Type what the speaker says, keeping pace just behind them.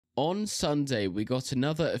On Sunday, we got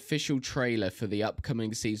another official trailer for the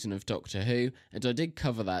upcoming season of Doctor Who, and I did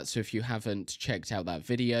cover that, so if you haven't checked out that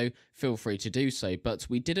video, feel free to do so. But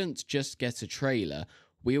we didn't just get a trailer,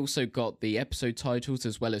 we also got the episode titles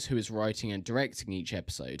as well as who is writing and directing each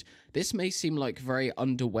episode. This may seem like very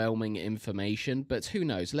underwhelming information, but who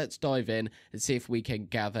knows, let's dive in and see if we can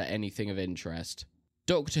gather anything of interest.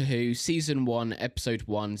 Doctor Who Season 1, Episode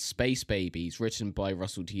 1, Space Babies, written by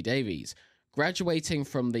Russell T Davies. Graduating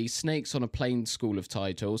from the Snakes on a Plane school of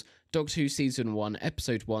titles, Doctor Who Season 1,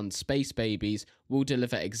 Episode 1, Space Babies will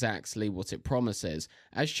deliver exactly what it promises.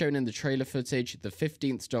 As shown in the trailer footage, the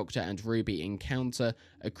 15th Doctor and Ruby encounter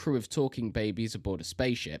a crew of talking babies aboard a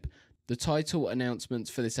spaceship. The title announcement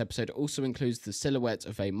for this episode also includes the silhouette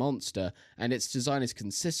of a monster, and its design is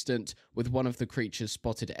consistent with one of the creatures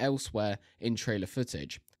spotted elsewhere in trailer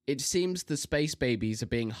footage. It seems the space babies are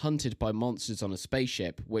being hunted by monsters on a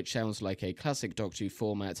spaceship, which sounds like a classic Doctor Who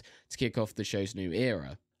format to kick off the show's new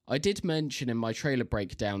era. I did mention in my trailer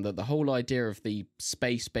breakdown that the whole idea of the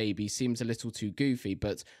space baby seems a little too goofy,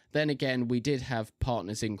 but then again we did have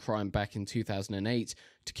Partners in Crime back in 2008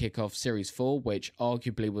 to kick off Series 4, which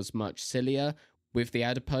arguably was much sillier with the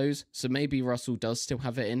adipose, so maybe Russell does still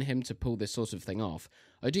have it in him to pull this sort of thing off.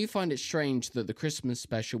 I do find it strange that the Christmas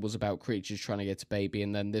special was about creatures trying to get a baby,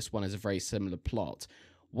 and then this one has a very similar plot.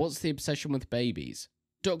 What's the obsession with babies?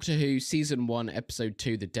 Doctor Who Season 1, Episode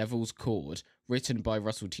 2, The Devil's Cord, written by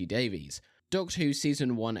Russell T Davies. Doctor Who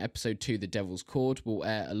Season 1, Episode 2, The Devil's Cord will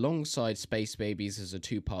air alongside Space Babies as a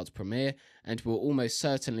two-part premiere, and will almost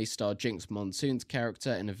certainly star Jinx Monsoon's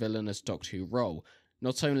character in a villainous Doctor Who role.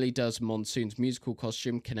 Not only does Monsoon's musical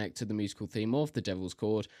costume connect to the musical theme of The Devil's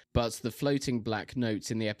Cord, but the floating black notes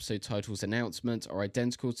in the episode title's announcement are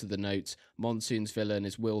identical to the notes Monsoon's villain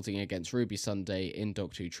is wielding against Ruby Sunday in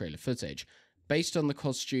Doctor Who trailer footage. Based on the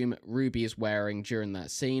costume Ruby is wearing during that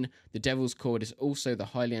scene, The Devil's Cord is also the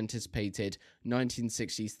highly anticipated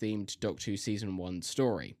 1960s themed Doctor Who Season 1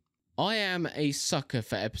 story. I am a sucker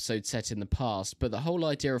for episodes set in the past, but the whole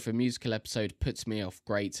idea of a musical episode puts me off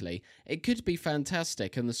greatly. It could be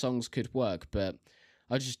fantastic and the songs could work, but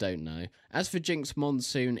I just don't know. As for Jinx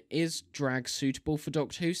Monsoon, is drag suitable for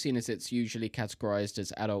Doctor Who, seeing as it's usually categorised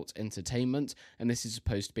as adult entertainment, and this is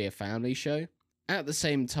supposed to be a family show? At the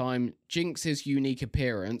same time, Jinx's unique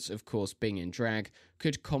appearance, of course being in drag,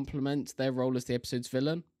 could complement their role as the episode's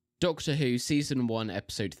villain. Doctor Who Season 1,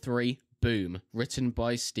 Episode 3, Boom, written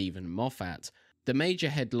by Stephen Moffat. The major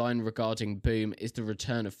headline regarding Boom is the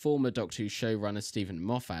return of former Doctor Who showrunner Stephen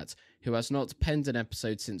Moffat, who has not penned an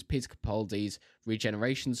episode since Peter Capaldi's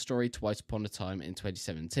regeneration story Twice Upon a Time in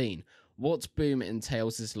 2017. What Boom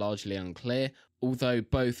entails is largely unclear, although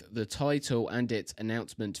both the title and its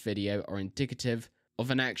announcement video are indicative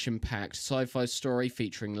of an action-packed sci-fi story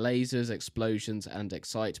featuring lasers, explosions, and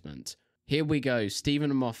excitement. Here we go,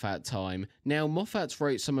 Stephen Moffat time. Now, Moffat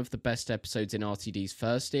wrote some of the best episodes in RTD's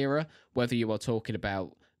first era, whether you are talking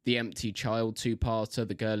about The Empty Child two-parter,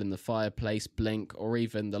 The Girl in the Fireplace, Blink, or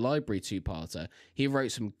even The Library two-parter. He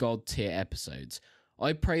wrote some god-tier episodes.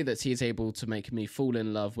 I pray that he is able to make me fall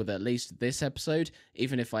in love with at least this episode,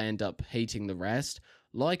 even if I end up hating the rest.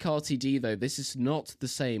 Like RTD though, this is not the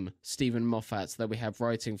same Stephen Moffat that we have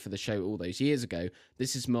writing for the show all those years ago.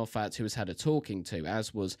 This is Moffat who has had a talking to,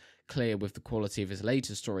 as was clear with the quality of his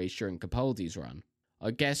later stories during Capaldi's run.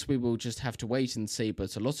 I guess we will just have to wait and see,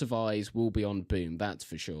 but a lot of eyes will be on Boom, that's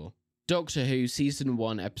for sure. Doctor Who Season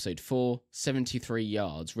 1 Episode 4, 73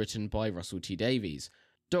 Yards, written by Russell T Davies.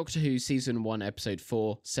 Doctor Who Season 1 Episode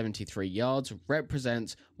 4, 73 Yards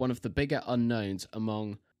represents one of the bigger unknowns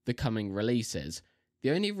among the coming releases.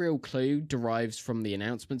 The only real clue derives from the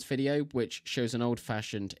announcements video, which shows an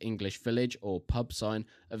old-fashioned English village or pub sign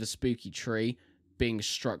of a spooky tree being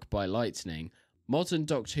struck by lightning. Modern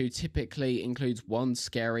Doctor Who typically includes one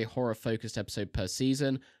scary horror-focused episode per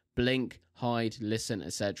season: blink, hide, listen,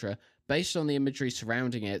 etc. Based on the imagery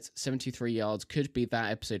surrounding it, 73 Yards could be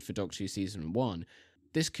that episode for Doctor Who Season 1.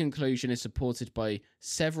 This conclusion is supported by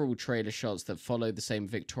several trailer shots that follow the same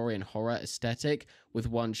Victorian horror aesthetic, with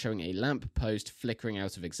one showing a lamp post flickering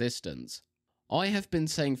out of existence. I have been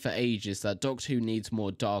saying for ages that Doctor Who needs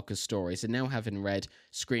more darker stories, and now having read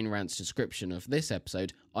Screen Rant's description of this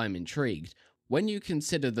episode, I'm intrigued. When you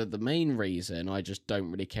consider that the main reason I just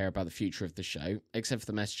don't really care about the future of the show, except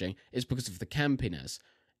for the messaging, is because of the campiness.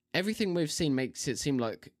 Everything we've seen makes it seem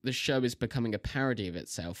like the show is becoming a parody of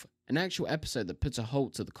itself. An actual episode that puts a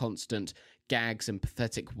halt to the constant gags and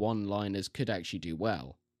pathetic one-liners could actually do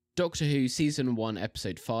well. Doctor Who Season 1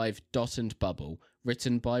 Episode 5, Dot and Bubble,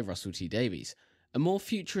 written by Russell T Davies. A more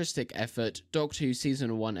futuristic effort, Doctor Who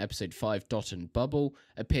Season 1 Episode 5 Dot and Bubble,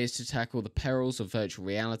 appears to tackle the perils of virtual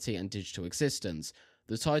reality and digital existence.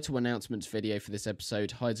 The title announcement video for this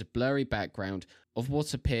episode hides a blurry background of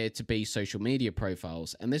what appear to be social media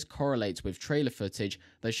profiles, and this correlates with trailer footage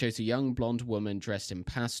that shows a young blonde woman dressed in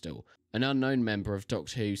pastel, an unknown member of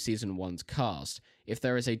Doctor Who Season 1's cast. If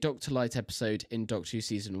there is a Doctor Light episode in Doctor Who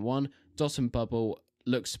Season 1, Dot and Bubble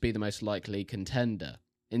looks to be the most likely contender.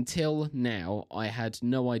 Until now, I had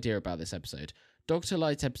no idea about this episode. Doctor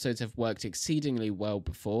Light episodes have worked exceedingly well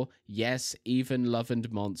before. Yes, even Love and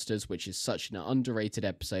Monsters, which is such an underrated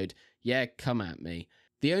episode. Yeah, come at me.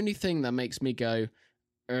 The only thing that makes me go,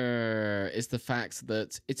 is the fact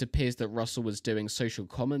that it appears that Russell was doing social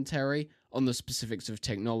commentary on the specifics of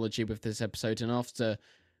technology with this episode, and after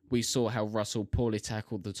we saw how Russell poorly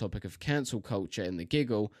tackled the topic of cancel culture in The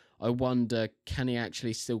Giggle, I wonder, can he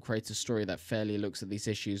actually still create a story that fairly looks at these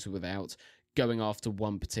issues without going after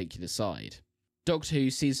one particular side? Doctor Who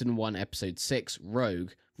Season 1 Episode 6,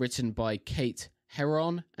 Rogue, written by Kate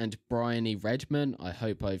Herron and Brian E. Redman, I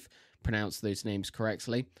hope I've pronounced those names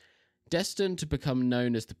correctly. Destined to become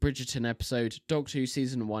known as the Bridgerton episode, Doctor Who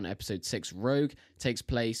Season 1 Episode 6 Rogue takes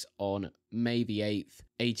place on May the 8th,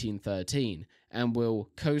 1813, and will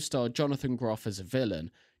co-star Jonathan Groff as a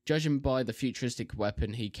villain. Judging by the futuristic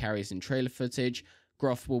weapon he carries in trailer footage,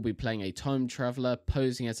 Groff will be playing a time traveller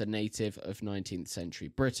posing as a native of 19th century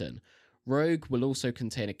Britain. Rogue will also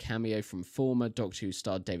contain a cameo from former Doctor Who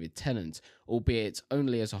star David Tennant, albeit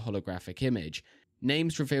only as a holographic image.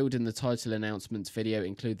 Names revealed in the title announcement video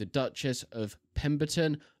include the Duchess of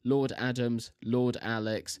Pemberton, Lord Adams, Lord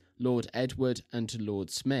Alex, Lord Edward, and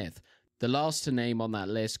Lord Smith. The last to name on that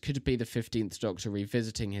list could be the 15th Doctor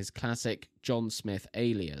revisiting his classic John Smith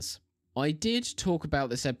alias. I did talk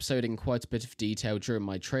about this episode in quite a bit of detail during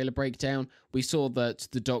my trailer breakdown. We saw that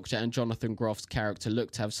the Doctor and Jonathan Groff's character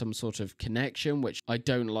look to have some sort of connection, which I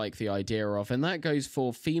don't like the idea of, and that goes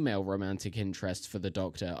for female romantic interests for the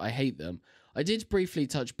Doctor. I hate them. I did briefly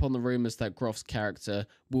touch upon the rumours that Groff's character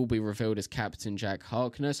will be revealed as Captain Jack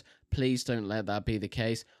Harkness. Please don't let that be the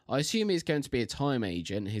case. I assume he's going to be a time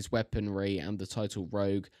agent. His weaponry and the title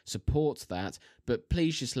Rogue support that, but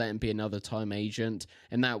please just let him be another time agent,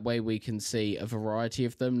 and that way we can see a variety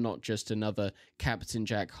of them, not just another Captain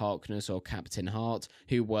Jack Harkness or Captain Hart,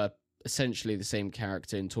 who were essentially the same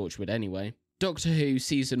character in Torchwood anyway. Doctor Who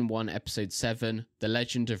Season 1 Episode 7, The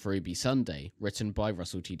Legend of Ruby Sunday, written by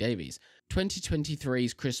Russell T Davies.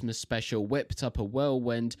 2023's Christmas special whipped up a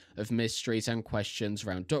whirlwind of mysteries and questions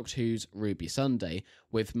around Doctor Who's Ruby Sunday,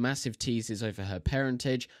 with massive teases over her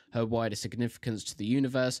parentage, her wider significance to the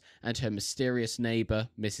universe, and her mysterious neighbour,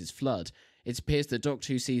 Mrs. Flood. It appears that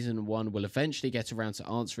Doctor Who Season 1 will eventually get around to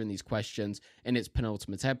answering these questions in its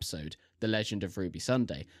penultimate episode, The Legend of Ruby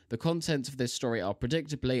Sunday. The contents of this story are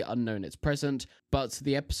predictably unknown at present, but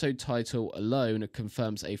the episode title alone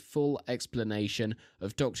confirms a full explanation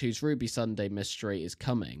of Doctor Who's Ruby Sunday mystery is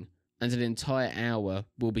coming, and an entire hour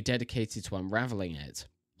will be dedicated to unravelling it.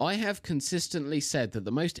 I have consistently said that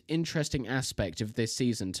the most interesting aspect of this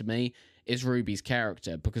season to me is Ruby's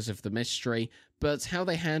character because of the mystery, but how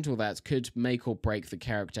they handle that could make or break the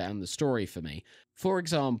character and the story for me. For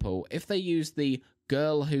example, if they use the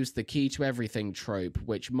girl who's the key to everything trope,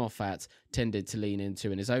 which Moffat tended to lean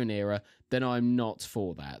into in his own era, then I'm not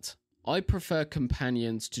for that. I prefer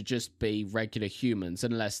companions to just be regular humans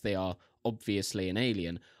unless they are obviously an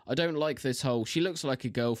alien. I don't like this whole she looks like a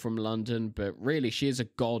girl from London, but really she is a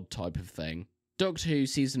god type of thing. Doctor Who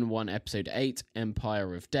Season 1 Episode 8,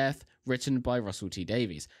 Empire of Death, written by Russell T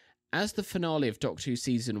Davies. As the finale of Doctor Who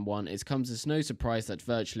Season 1, it comes as no surprise that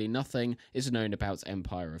virtually nothing is known about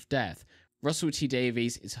Empire of Death. Russell T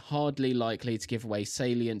Davies is hardly likely to give away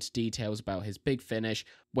salient details about his big finish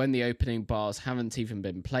when the opening bars haven't even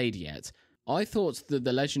been played yet. I thought that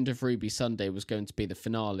The Legend of Ruby Sunday was going to be the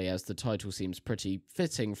finale, as the title seems pretty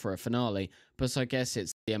fitting for a finale, but I guess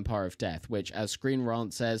it's the Empire of Death, which, as Screen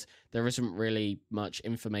Rant says, there isn't really much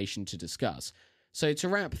information to discuss. So to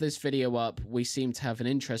wrap this video up, we seem to have an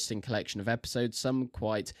interesting collection of episodes, some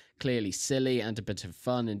quite clearly silly and a bit of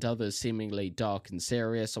fun, and others seemingly dark and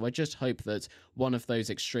serious, so I just hope that one of those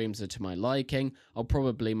extremes are to my liking. I'll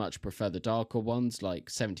probably much prefer the darker ones, like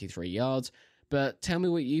 73 Yards, but tell me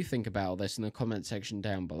what you think about this in the comment section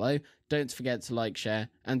down below. Don't forget to like, share,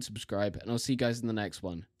 and subscribe, and I'll see you guys in the next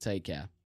one. Take care.